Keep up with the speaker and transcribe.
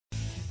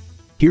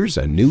Here's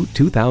a new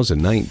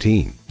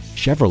 2019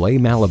 Chevrolet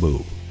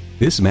Malibu.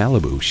 This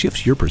Malibu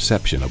shifts your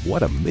perception of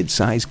what a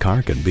mid-size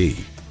car can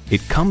be.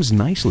 It comes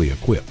nicely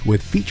equipped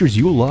with features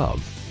you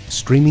love: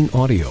 streaming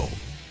audio,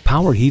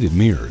 power heated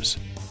mirrors,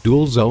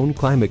 dual zone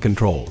climate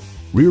control,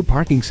 rear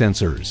parking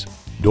sensors,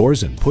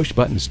 doors and push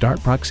button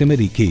start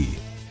proximity key,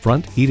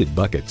 front heated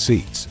bucket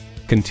seats,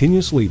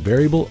 continuously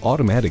variable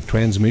automatic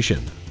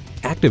transmission,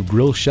 active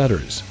grille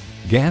shutters,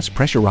 gas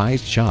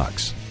pressurized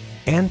shocks,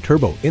 and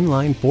turbo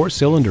inline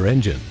 4-cylinder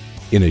engine.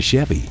 In a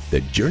Chevy,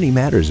 the journey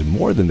matters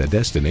more than the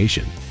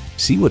destination.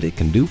 See what it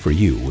can do for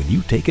you when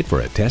you take it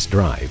for a test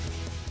drive.